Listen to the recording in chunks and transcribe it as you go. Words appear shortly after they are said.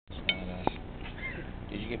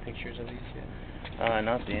Did you get pictures of these yet?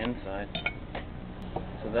 Not the inside.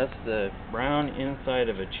 So that's the brown inside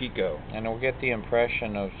of a Chico. And we'll get the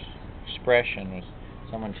expression with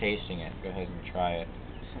someone tasting it. Go ahead and try it.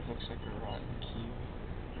 It looks like a rotten kiwi.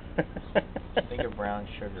 Think of brown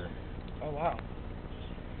sugar. Oh wow.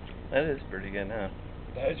 That is pretty good, huh?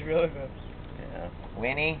 That is really good. Yeah.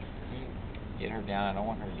 Winnie, get her down. I don't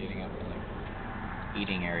want her getting up in like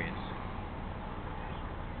eating areas.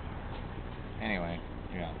 Anyway,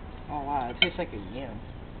 yeah. Oh wow, it tastes like a yam.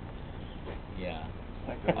 Yeah.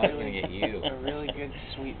 Like I was gonna get you. A really good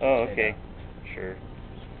sweet potato. Oh, okay. Sure.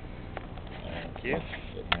 Thank you.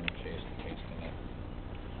 Get him tasting it.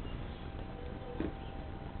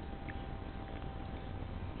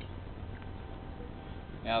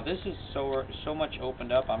 Now this is so much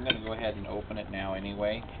opened up. I'm gonna go ahead and open it now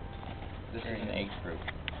anyway. This is an egg fruit.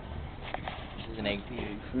 This is an egg fruit.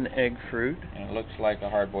 It's an egg fruit. And it looks like a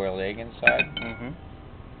hard-boiled egg inside. Mm-hmm.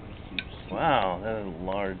 Wow, that is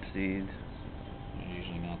large seeds. They're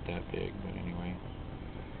usually not that big, but anyway.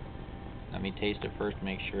 Let me taste it first,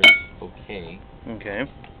 make sure it's okay. Okay.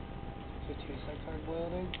 Does it taste like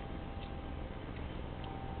hard-boiled egg?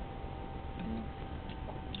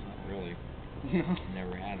 Not really.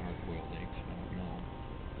 Never had hard-boiled eggs, so I don't know.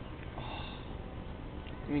 Oh.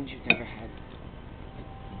 It means you've never had a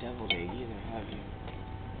deviled egg either, have you?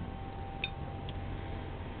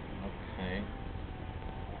 Okay.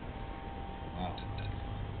 Wow.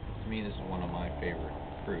 To me, this is one of my favorite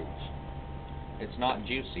fruits. It's not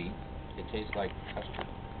juicy. It tastes like custard.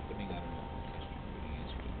 Pudding, I don't know what custard pudding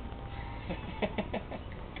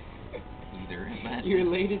is. Either. You're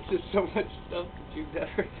related to so much stuff that you've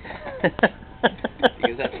never had.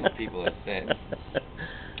 Because that's what people have said.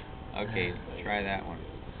 Okay, try that one.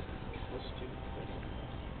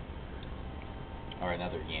 Or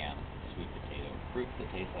another yam, sweet potato. Fruit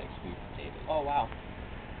that tastes like sweet potato. Oh wow.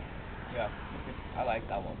 Yeah, I like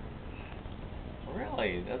that one.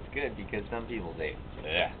 Really? That's good because some people say,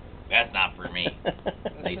 ugh, that's not for me.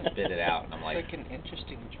 They spit it out, and I'm like, it's like an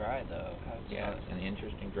interesting dry though. Yeah, it's an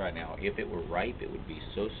interesting dry. Now, if it were ripe, it would be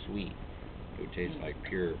so sweet. It would taste like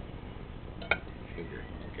pure sugar.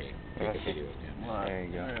 Okay, take a video of him. There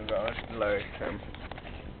you go. There you go. That's Larry's turn.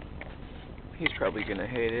 He's probably gonna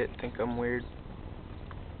hate it. Think I'm weird.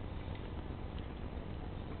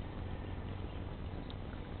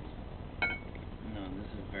 No,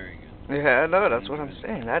 this is very good. Yeah, I know. That's what I'm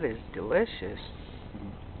saying. That is delicious.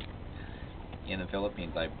 In the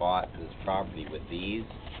Philippines, I bought this property with these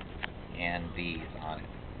and these on it.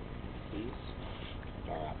 These?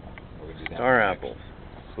 Star apple. We're gonna do that. Star apples.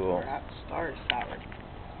 Cool. Star sour.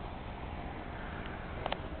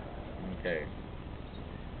 Okay.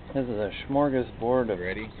 This is a smorgasbord of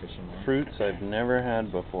Ready for some more? fruits I've never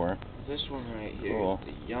had before. This one right here, Cool.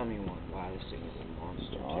 the yummy one. Wow, this thing is a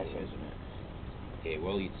monster Awesome. too, isn't it? Okay,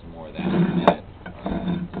 we'll eat some more of that in a minute.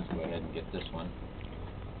 Let's go ahead and get this one.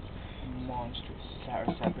 Monstrous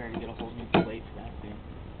Soursop. I better get a whole new plate for that thing.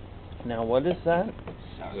 Now, what is that?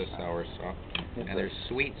 The Soursop. And there's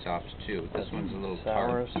sweet sops too. This one's a little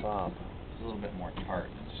tart. Soursop. It's a little bit more tart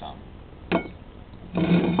than some.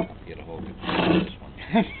 Get a whole new plate of this one.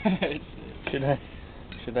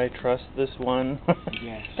 Should I trust this one?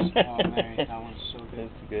 Yes. Oh, Mary, that one's so good.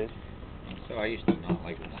 It's good. So I used to not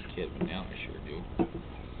like it when I was a kid, but now I sure do.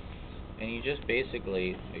 And you just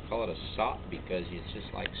basically, they call it a sop because it's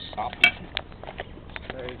just like soppy.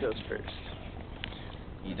 There he goes first.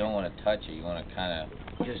 You don't want to touch it. You want to kind of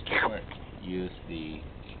just use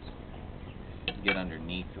get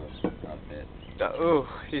underneath those a bit. Oh,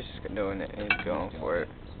 he's just doing it. He's going for it.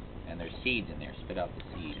 And there's seeds in there. Spit out the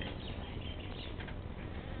seeds.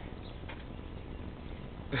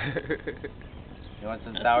 You want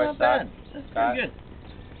some Soursop? That's pretty good.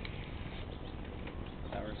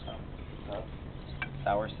 Soursop.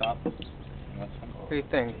 Soursop. You want some? What do you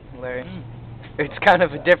think, Larry? It's kind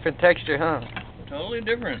of a different texture, huh? Totally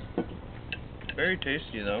different. Very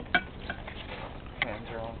tasty, though. Hands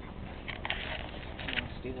are on. You want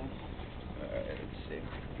to see them? Alright, let's see.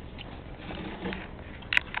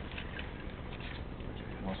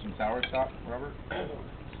 Want some Soursop, Robert?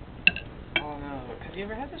 Oh no. Have you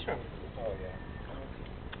ever had this, Robert? Oh yeah.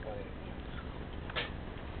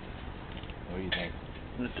 What do you think?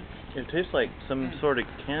 It tastes like some sort of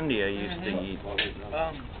candy I used to eat.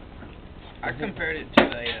 I compared it to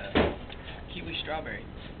a kiwi strawberry.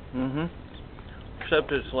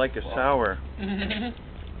 Except it's like a sour. You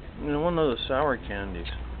know, one of those sour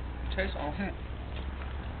candies. It tastes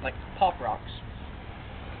like Pop Rocks.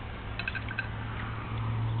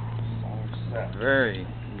 Very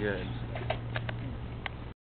good.